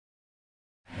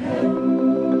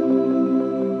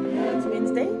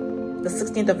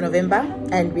16th of November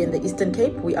and we're in the Eastern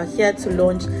Cape. We are here to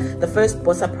launch the first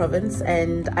Bosa province,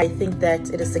 and I think that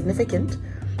it is significant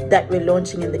that we're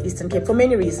launching in the Eastern Cape for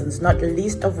many reasons, not the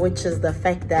least of which is the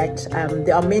fact that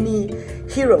there are many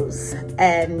heroes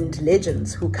and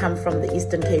legends who come from the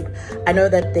Eastern Cape. I know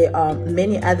that there are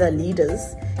many other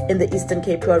leaders in the Eastern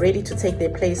Cape who are ready to take their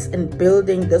place in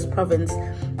building this province,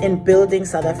 in building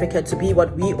South Africa to be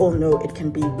what we all know it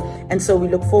can be. And so we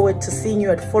look forward to seeing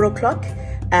you at 4 o'clock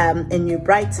in New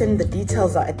Brighton. The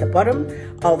details are at the bottom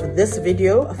of this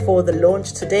video for the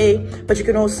launch today, but you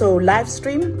can also live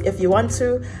stream if you want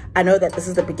to. I know that this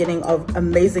is the beginning of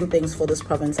amazing things for this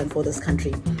province and for this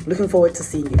country. Looking forward to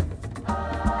seeing you.